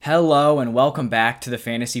Hello and welcome back to the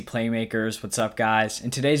Fantasy Playmakers. What's up, guys? In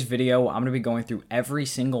today's video, I'm going to be going through every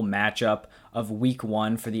single matchup of week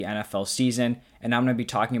 1 for the NFL season, and I'm going to be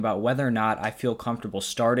talking about whether or not I feel comfortable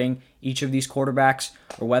starting each of these quarterbacks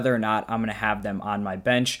or whether or not I'm going to have them on my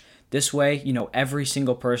bench. This way, every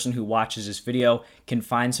single person who watches this video can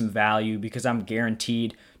find some value because I'm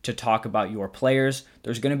guaranteed to talk about your players.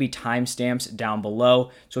 There's going to be timestamps down below,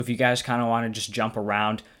 so if you guys kind of want to just jump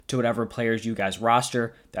around to whatever players you guys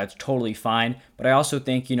roster, that's totally fine. But I also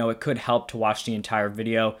think, it could help to watch the entire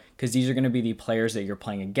video because these are going to be the players that you're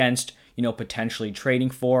playing against, potentially trading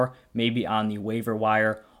for, maybe on the waiver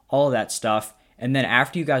wire, all of that stuff. And then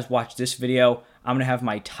after you guys watch this video, I'm going to have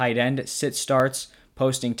my tight end sit starts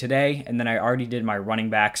posting today. And then I already did my running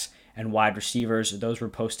backs and wide receivers. Those were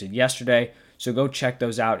posted yesterday. So go check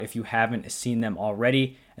those out if you haven't seen them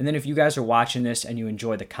already. And then if you guys are watching this and you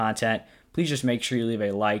enjoy the content, please just make sure you leave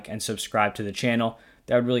a like and subscribe to the channel.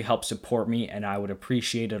 That would really help support me and I would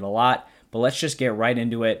appreciate it a lot. But let's just get right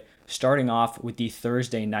into it, starting off with the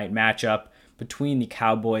Thursday night matchup between the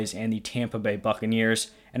Cowboys and the Tampa Bay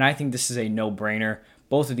Buccaneers. And I think this is a no-brainer.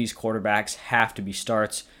 Both of these quarterbacks have to be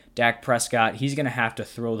starts. Dak Prescott, he's going to have to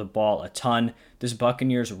throw the ball a ton. This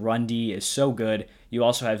Buccaneers run D is so good. You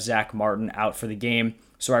also have Zach Martin out for the game.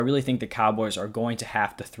 So I really think the Cowboys are going to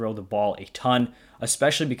have to throw the ball a ton,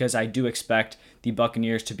 especially because I do expect the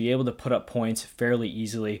Buccaneers to be able to put up points fairly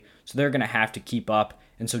easily. So they're going to have to keep up.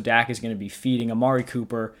 And so Dak is going to be feeding Amari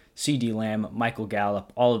Cooper, CeeDee Lamb, Michael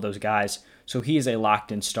Gallup, all of those guys. So he is a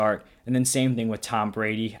locked-in start. And then same thing with Tom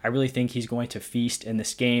Brady. I really think he's going to feast in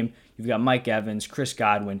this game. You've got Mike Evans, Chris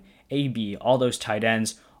Godwin, AB, all those tight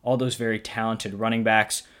ends, all those very talented running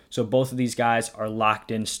backs. So both of these guys are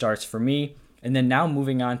locked-in starts for me. And then now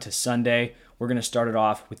moving on to Sunday, we're going to start it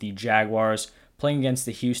off with the Jaguars playing against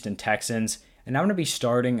the Houston Texans. And I'm going to be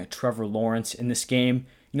starting Trevor Lawrence in this game.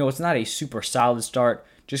 It's not a super solid start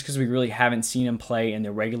just because we really haven't seen him play in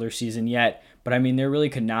the regular season yet. But I mean, there really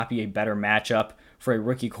could not be a better matchup for a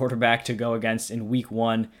rookie quarterback to go against in week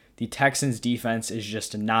 1. The Texans defense is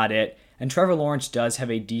just not it. And Trevor Lawrence does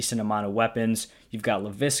have a decent amount of weapons. You've got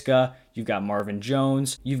Laviska, you've got Marvin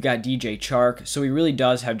Jones, you've got DJ Chark. So he really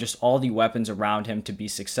does have just all the weapons around him to be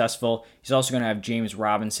successful. He's also going to have James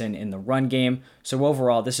Robinson in the run game. So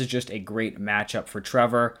overall, this is just a great matchup for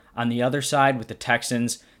Trevor. On the other side with the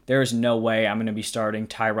Texans, there is no way I'm going to be starting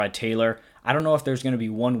Tyrod Taylor. I don't know if there's going to be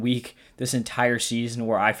 1 week this entire season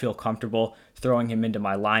where I feel comfortable throwing him into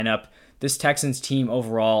my lineup. This Texans team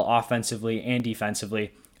overall, offensively and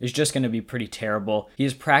defensively, is just going to be pretty terrible. He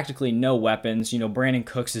has practically no weapons. Brandon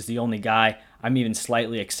Cooks is the only guy I'm even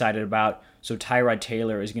slightly excited about. So Tyrod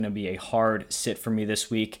Taylor is going to be a hard sit for me this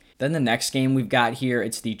week. Then the next game we've got here,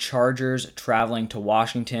 it's the Chargers traveling to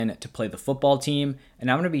Washington to play the football team. And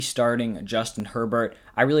I'm going to be starting Justin Herbert.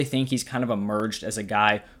 I really think he's kind of emerged as a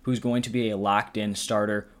guy who's going to be a locked-in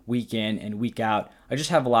starter week in and week out. I just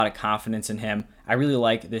have a lot of confidence in him. I really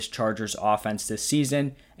like this Chargers offense this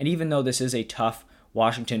season. And even though this is a tough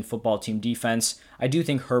Washington football team defense, I do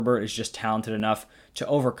think Herbert is just talented enough to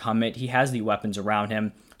overcome it. He has the weapons around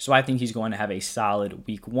him, so I think he's going to have a solid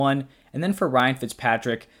week 1. And then for Ryan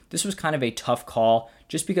Fitzpatrick, this was kind of a tough call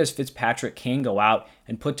just because Fitzpatrick can go out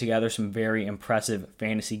and put together some very impressive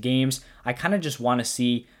fantasy games. I kind of just want to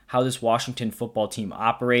see how this Washington football team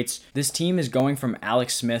operates. This team is going from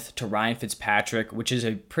Alex Smith to Ryan Fitzpatrick, which is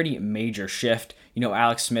a pretty major shift.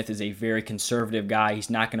 Alex Smith is a very conservative guy. He's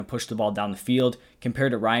not going to push the ball down the field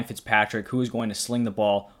compared to Ryan Fitzpatrick, who is going to sling the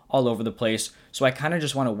ball all over the place. So I kind of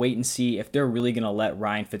just want to wait and see if they're really going to let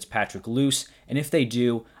Ryan Fitzpatrick loose. And if they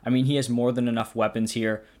do, I mean, he has more than enough weapons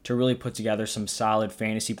here to really put together some solid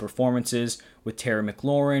fantasy performances with Terry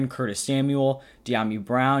McLaurin, Curtis Samuel, De'Ami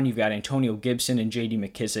Brown. You've got Antonio Gibson and J.D.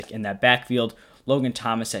 McKissick in that backfield. Logan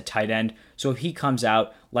Thomas at tight end. So if he comes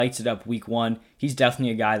out, lights it up week 1, he's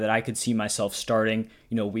definitely a guy that I could see myself starting,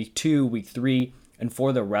 week 2, week 3, and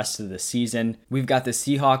for the rest of the season. We've got the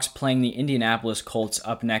Seahawks playing the Indianapolis Colts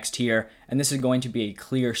up next here, and this is going to be a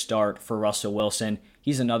clear start for Russell Wilson.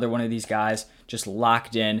 He's another one of these guys just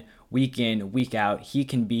locked in, week out. He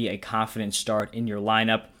can be a confident start in your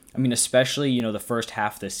lineup. I mean, especially, the first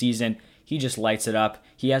half of the season, he just lights it up.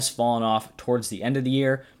 He has fallen off towards the end of the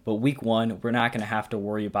year, but week 1, we're not going to have to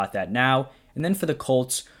worry about that now. And then for the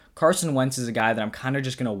Colts, Carson Wentz is a guy that I'm kind of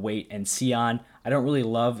just going to wait and see on. I don't really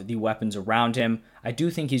love the weapons around him. I do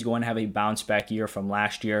think he's going to have a bounce back year from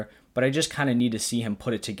last year, but I just kind of need to see him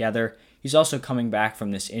put it together. He's also coming back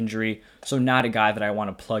from this injury, so not a guy that I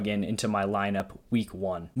want to plug in into my lineup week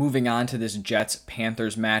 1. Moving on to this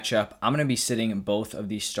Jets-Panthers matchup, I'm going to be sitting both of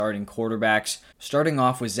these starting quarterbacks. Starting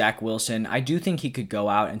off with Zach Wilson, I do think he could go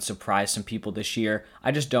out and surprise some people this year.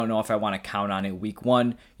 I just don't know if I want to count on it week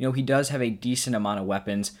 1. He does have a decent amount of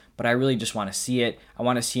weapons, but I really just want to see it. I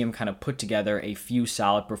want to see him kind of put together a few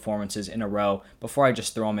solid performances in a row before I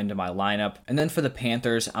just throw him into my lineup. And then for the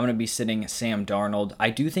Panthers, I'm going to be sitting Sam Darnold.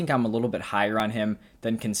 I do think I'm a little bit higher on him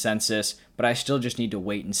than consensus, but I still just need to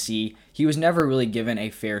wait and see. He was never really given a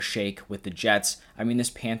fair shake with the Jets. I mean, this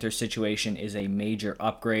Panthers situation is a major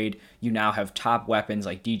upgrade. You now have top weapons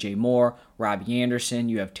like DJ Moore, Robbie Anderson,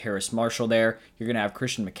 you have Terrace Marshall there. You're going to have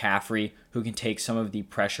Christian McCaffrey, who can take some of the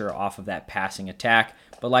pressure off of that passing attack.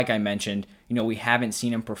 But like I mentioned, we haven't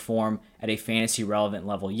seen him perform at a fantasy relevant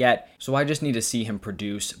level yet, so I just need to see him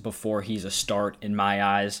produce before he's a start in my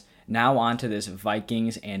eyes. Now on to this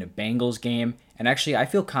Vikings and Bengals game, and actually I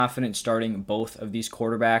feel confident starting both of these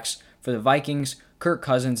quarterbacks. For the Vikings, Kirk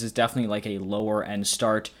Cousins is definitely like a lower end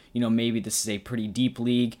start. Maybe this is a pretty deep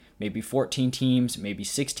league, maybe 14 teams, maybe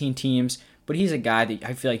 16 teams, but he's a guy that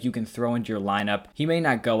I feel like you can throw into your lineup. He may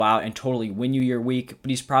not go out and totally win you your week, but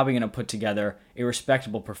he's probably going to put together a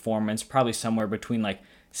respectable performance, probably somewhere between like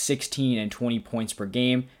 16 and 20 points per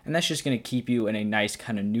game, and that's just going to keep you in a nice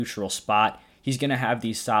kind of neutral spot. He's going to have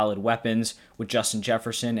these solid weapons with Justin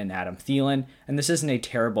Jefferson and Adam Thielen, and this isn't a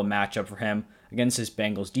terrible matchup for him against this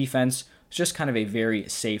Bengals defense. It's just kind of a very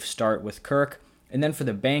safe start with Kirk. And then for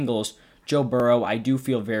the Bengals, Joe Burrow, I do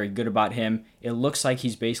feel very good about him. It looks like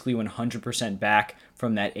he's basically 100% back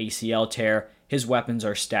from that ACL tear. His weapons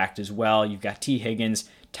are stacked as well. You've got T. Higgins,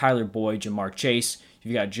 Tyler Boyd, Jamar Chase.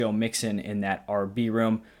 You've got Joe Mixon in that RB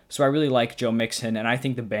room. So I really like Joe Mixon, and I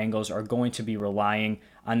think the Bengals are going to be relying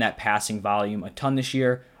on that passing volume a ton this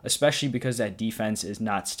year, especially because that defense is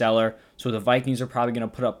not stellar. So the Vikings are probably going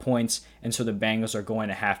to put up points, and so the Bengals are going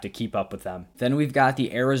to have to keep up with them. Then we've got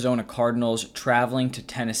the Arizona Cardinals traveling to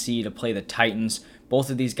Tennessee to play the Titans. Both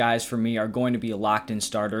of these guys for me are going to be locked-in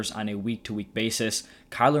starters on a week-to-week basis.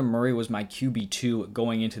 Kyler Murray was my QB2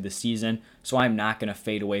 going into the season, so I'm not going to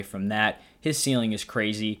fade away from that. His ceiling is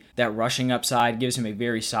crazy. That rushing upside gives him a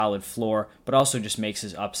very solid floor, but also just makes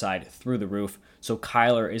his upside through the roof. So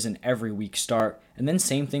Kyler is an every week start. And then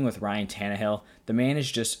same thing with Ryan Tannehill. The man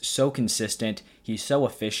is just so consistent. He's so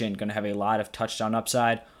efficient, going to have a lot of touchdown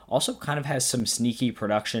upside. Also kind of has some sneaky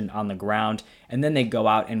production on the ground. And then they go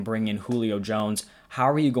out and bring in Julio Jones. How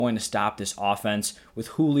are you going to stop this offense with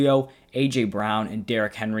Julio, A.J. Brown, and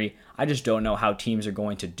Derrick Henry? I just don't know how teams are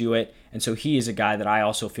going to do it. And so he is a guy that I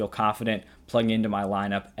also feel confident plugging into my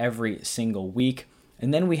lineup every single week.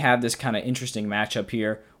 And then we have this kind of interesting matchup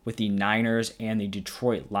here with the Niners and the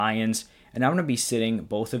Detroit Lions. And I'm going to be sitting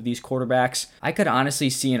both of these quarterbacks. I could honestly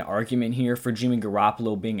see an argument here for Jimmy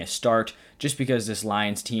Garoppolo being a start just because this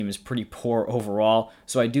Lions team is pretty poor overall.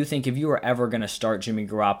 So I do think if you were ever going to start Jimmy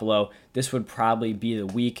Garoppolo, this would probably be the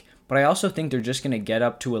week. But I also think they're just going to get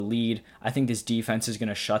up to a lead. I think this defense is going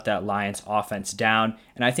to shut that Lions offense down.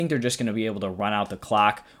 And I think they're just going to be able to run out the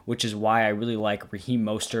clock, which is why I really like Raheem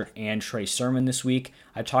Mostert and Trey Sermon this week.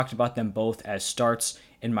 I talked about them both as starts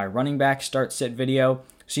in my running back start-sit video.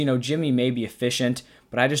 So, Jimmy may be efficient,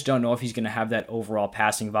 but I just don't know if he's going to have that overall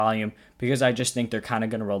passing volume because I just think they're kind of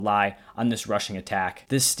going to rely on this rushing attack.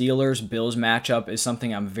 This Steelers-Bills matchup is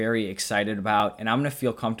something I'm very excited about, and I'm going to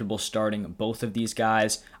feel comfortable starting both of these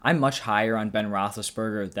guys. I'm much higher on Ben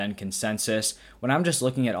Roethlisberger than consensus. When I'm just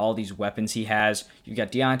looking at all these weapons he has, you've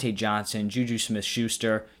got Deontay Johnson, Juju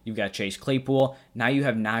Smith-Schuster, you've got Chase Claypool. Now you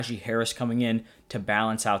have Najee Harris coming in to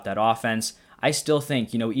balance out that offense. I still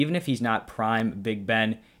think, even if he's not prime Big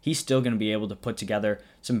Ben, he's still going to be able to put together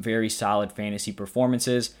some very solid fantasy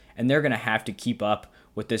performances, and they're going to have to keep up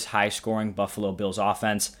with this high-scoring Buffalo Bills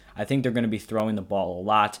offense. I think they're going to be throwing the ball a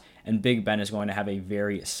lot, and Big Ben is going to have a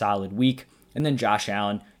very solid week. And then Josh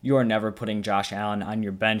Allen, you are never putting Josh Allen on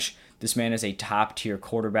your bench. This man is a top-tier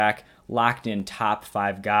quarterback, locked-in top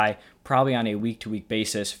 5 guy, probably on a week-to-week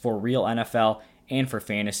basis for real NFL and for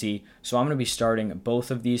fantasy. So I'm going to be starting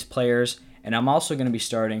both of these players, and I'm also going to be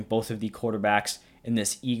starting both of the quarterbacks in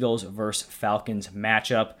this Eagles versus Falcons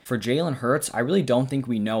matchup. For Jalen Hurts, I really don't think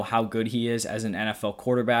we know how good he is as an NFL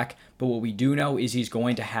quarterback, but what we do know is he's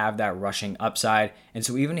going to have that rushing upside. And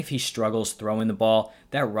so even if he struggles throwing the ball,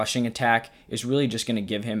 that rushing attack is really just going to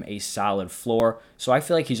give him a solid floor. So I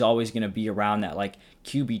feel like he's always going to be around that like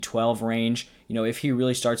QB 12 range. If he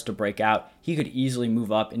really starts to break out, he could easily move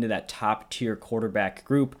up into that top tier quarterback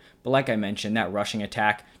group. But like I mentioned, that rushing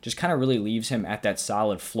attack just kind of really leaves him at that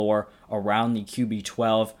solid floor around the QB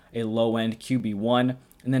 12, a low end QB 1.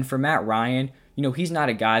 And then for Matt Ryan, he's not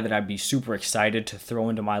a guy that I'd be super excited to throw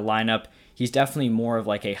into my lineup. He's definitely more of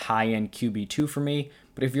like a high-end QB2 for me,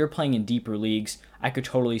 but if you're playing in deeper leagues, I could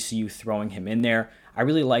totally see you throwing him in there. I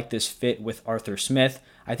really like this fit with Arthur Smith.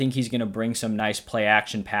 I think he's going to bring some nice play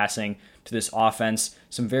action passing to this offense,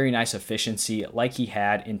 some very nice efficiency like he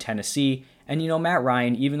had in Tennessee. And Matt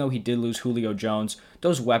Ryan, even though he did lose Julio Jones,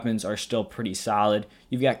 those weapons are still pretty solid.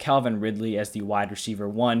 You've got Calvin Ridley as the wide receiver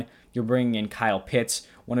 1. You're bringing in Kyle Pitts,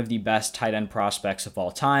 one of the best tight end prospects of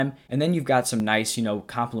all time. And then you've got some nice,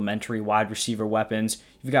 complementary wide receiver weapons.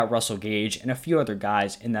 You've got Russell Gage and a few other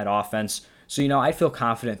guys in that offense. So, I feel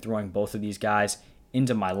confident throwing both of these guys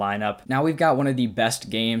into my lineup. Now we've got one of the best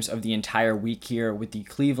games of the entire week here with the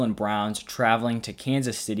Cleveland Browns traveling to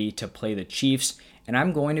Kansas City to play the Chiefs, and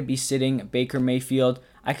I'm going to be sitting Baker Mayfield.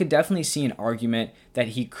 I could definitely see an argument that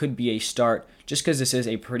he could be a start just because this is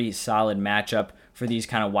a pretty solid matchup for these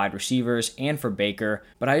kind of wide receivers and for Baker,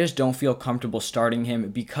 but I just don't feel comfortable starting him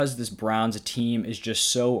because this Browns team is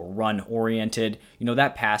just so run-oriented.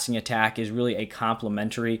 That passing attack is really a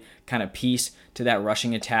complementary kind of piece to that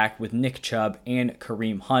rushing attack with Nick Chubb and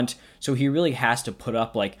Kareem Hunt, so he really has to put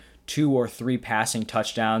up like 2 or 3 passing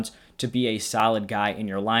touchdowns to be a solid guy in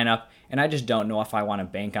your lineup, and I just don't know if I want to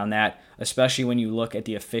bank on that, especially when you look at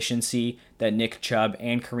the efficiency that Nick Chubb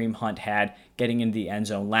and Kareem Hunt had getting into the end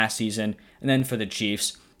zone last season. And then for the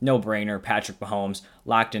Chiefs, no-brainer, Patrick Mahomes,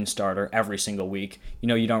 locked-in starter every single week.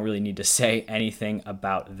 You don't really need to say anything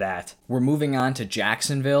about that. We're moving on to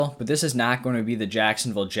Jacksonville, but this is not going to be the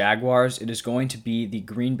Jacksonville Jaguars. It is going to be the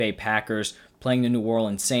Green Bay Packers playing the New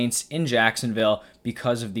Orleans Saints in Jacksonville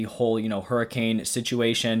because of the whole, hurricane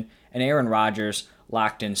situation. And Aaron Rodgers,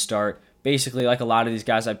 locked-in start. Basically, like a lot of these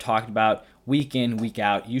guys I've talked about, week in, week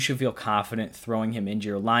out, you should feel confident throwing him into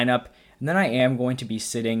your lineup. And then I am going to be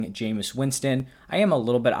sitting Jameis Winston. I am a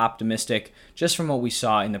little bit optimistic just from what we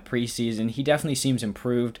saw in the preseason. He definitely seems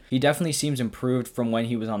improved. He definitely seems improved from when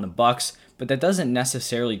he was on the Bucs, but that doesn't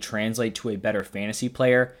necessarily translate to a better fantasy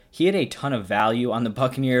player. He had a ton of value on the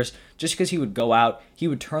Buccaneers just because he would go out, he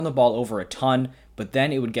would turn the ball over a ton, but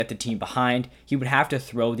then it would get the team behind. He would have to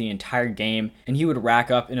throw the entire game, and he would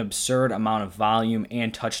rack up an absurd amount of volume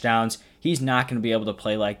and touchdowns. He's not going to be able to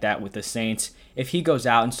play like that with the Saints. If he goes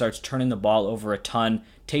out and starts turning the ball over a ton,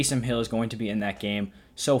 Taysom Hill is going to be in that game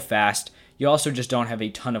so fast. You also just don't have a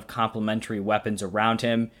ton of complementary weapons around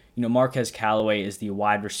him. Marquez Callaway is the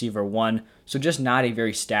wide receiver 1, so just not a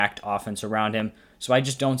very stacked offense around him. So I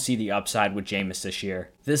just don't see the upside with Jameis this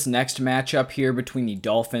year. This next matchup here between the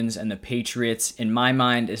Dolphins and the Patriots, in my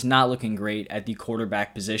mind, is not looking great at the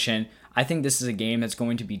quarterback position. I think this is a game that's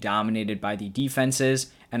going to be dominated by the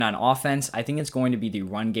defenses, and on offense, I think it's going to be the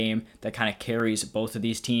run game that kind of carries both of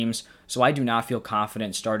these teams. So I do not feel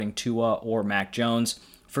confident starting Tua or Mac Jones.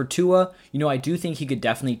 For Tua, I do think he could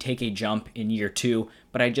definitely take a jump in year 2,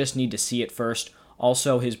 but I just need to see it first.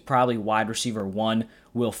 Also, his probably wide receiver 1,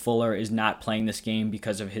 Will Fuller, is not playing this game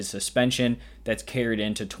because of his suspension that's carried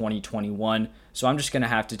into 2021. So I'm just going to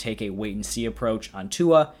have to take a wait-and-see approach on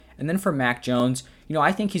Tua. And then for Mac Jones,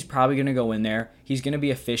 I think he's probably going to go in there. He's going to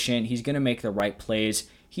be efficient. He's going to make the right plays.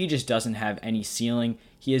 He just doesn't have any ceiling.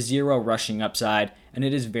 He has 0 rushing upside, and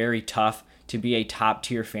it is very tough to be a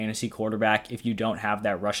top-tier fantasy quarterback if you don't have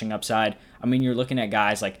that rushing upside. I mean, you're looking at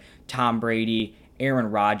guys like Tom Brady,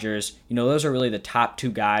 Aaron Rodgers. Those are really the top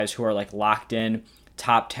 2 guys who are like locked in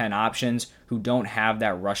top 10 options who don't have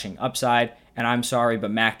that rushing upside. And I'm sorry,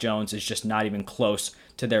 but Mac Jones is just not even close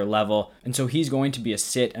to their level. And so he's going to be a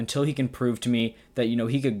sit until he can prove to me that,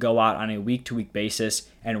 he could go out on a week-to-week basis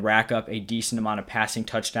and rack up a decent amount of passing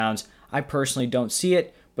touchdowns. I personally don't see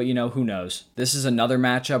it, but who knows? This is another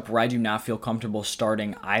matchup where I do not feel comfortable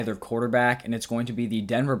starting either quarterback, and it's going to be the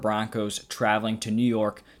Denver Broncos traveling to New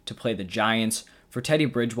York to play the Giants. For Teddy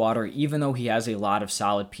Bridgewater, even though he has a lot of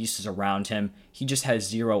solid pieces around him, he just has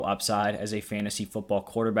 0 upside as a fantasy football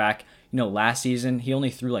quarterback. Last season, he only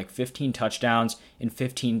threw like 15 touchdowns in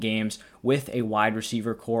 15 games with a wide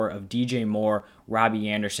receiver core of DJ Moore, Robbie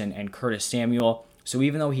Anderson, and Curtis Samuel. So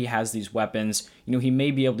even though he has these weapons, he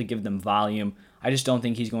may be able to give them volume. I just don't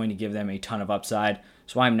think he's going to give them a ton of upside.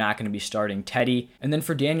 So I'm not going to be starting Teddy. And then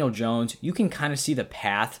for Daniel Jones, you can kind of see the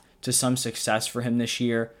path to some success for him this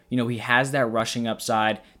year. He has that rushing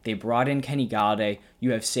upside. They brought in Kenny Golladay.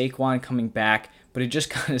 You have Saquon coming back, but it just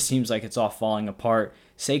kind of seems like it's all falling apart.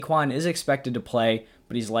 Saquon is expected to play,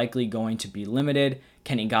 but he's likely going to be limited.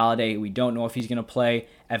 Kenny Golladay, we don't know if he's going to play.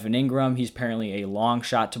 Evan Ingram, he's apparently a long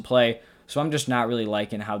shot to play. So I'm just not really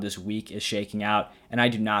liking how this week is shaking out, and I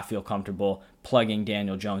do not feel comfortable plugging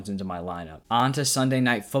Daniel Jones into my lineup. On to Sunday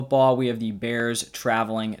Night Football, we have the Bears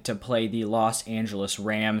traveling to play the Los Angeles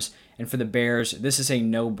Rams. And for the Bears, this is a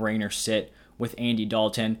no-brainer sit with Andy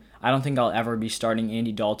Dalton. I don't think I'll ever be starting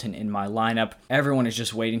Andy Dalton in my lineup. Everyone is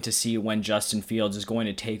just waiting to see when Justin Fields is going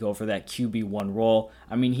to take over that QB1 role.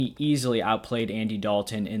 I mean, he easily outplayed Andy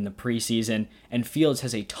Dalton in the preseason, and Fields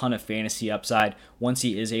has a ton of fantasy upside once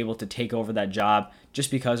he is able to take over that job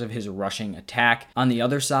just because of his rushing attack. On the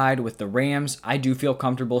other side, with the Rams, I do feel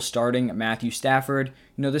comfortable starting Matthew Stafford.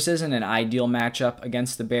 This isn't an ideal matchup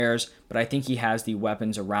against the Bears, but I think he has the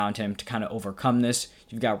weapons around him to kind of overcome this.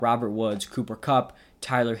 You've got Robert Woods, Cooper Kupp,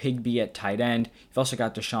 Tyler Higbee at tight end. You've also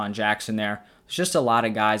got Deshaun Jackson there. There's just a lot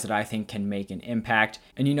of guys that I think can make an impact.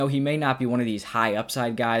 And he may not be one of these high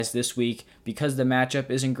upside guys this week because the matchup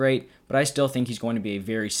isn't great, but I still think he's going to be a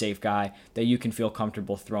very safe guy that you can feel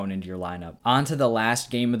comfortable throwing into your lineup. On to the last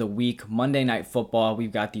game of the week, Monday Night Football.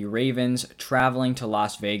 We've got the Ravens traveling to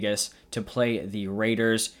Las Vegas to play the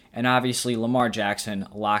Raiders. And obviously Lamar Jackson,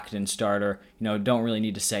 locked in starter. Don't really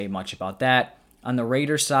need to say much about that. On the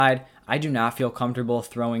Raiders side, I do not feel comfortable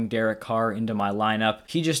throwing Derek Carr into my lineup.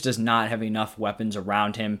 He just does not have enough weapons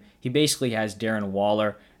around him. He basically has Darren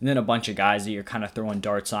Waller and then a bunch of guys that you're kind of throwing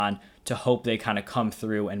darts on to hope they kind of come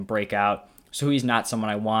through and break out. So he's not someone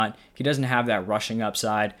I want. He doesn't have that rushing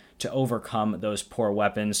upside to overcome those poor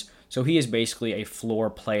weapons. So he is basically a floor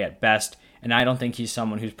play at best. And I don't think he's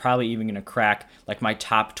someone who's probably even going to crack like my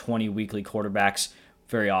top 20 weekly quarterbacks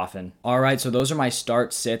very often. All right, so those are my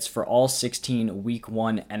start sits for all 16 week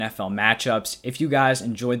 1 NFL matchups. If you guys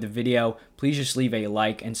enjoyed the video, please just leave a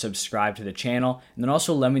like and subscribe to the channel. And then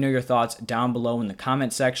also let me know your thoughts down below in the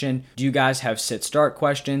comment section. Do you guys have sit start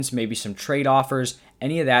questions, maybe some trade offers,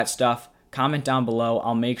 any of that stuff? Comment down below.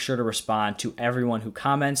 I'll make sure to respond to everyone who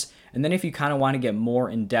comments. And then if you kind of want to get more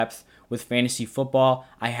in depth with fantasy football,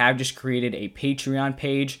 I have just created a Patreon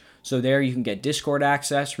page. So there you can get Discord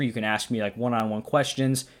access where you can ask me like one-on-one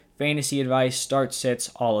questions, fantasy advice, start sits,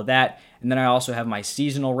 all of that. And then I also have my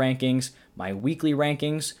seasonal rankings, my weekly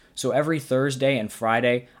rankings. So every Thursday and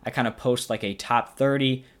Friday, I kind of post like a top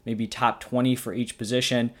 30, maybe top 20 for each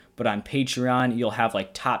position. But on Patreon, you'll have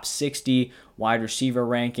like top 60 wide receiver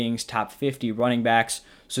rankings, top 50 running backs.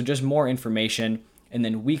 So just more information. And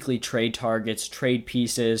then weekly trade targets, trade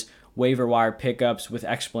pieces, waiver wire pickups with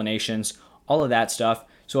explanations, all of that stuff.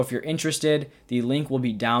 So if you're interested, the link will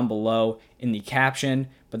be down below in the caption.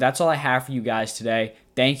 But that's all I have for you guys today.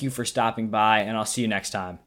 Thank you for stopping by, and I'll see you next time.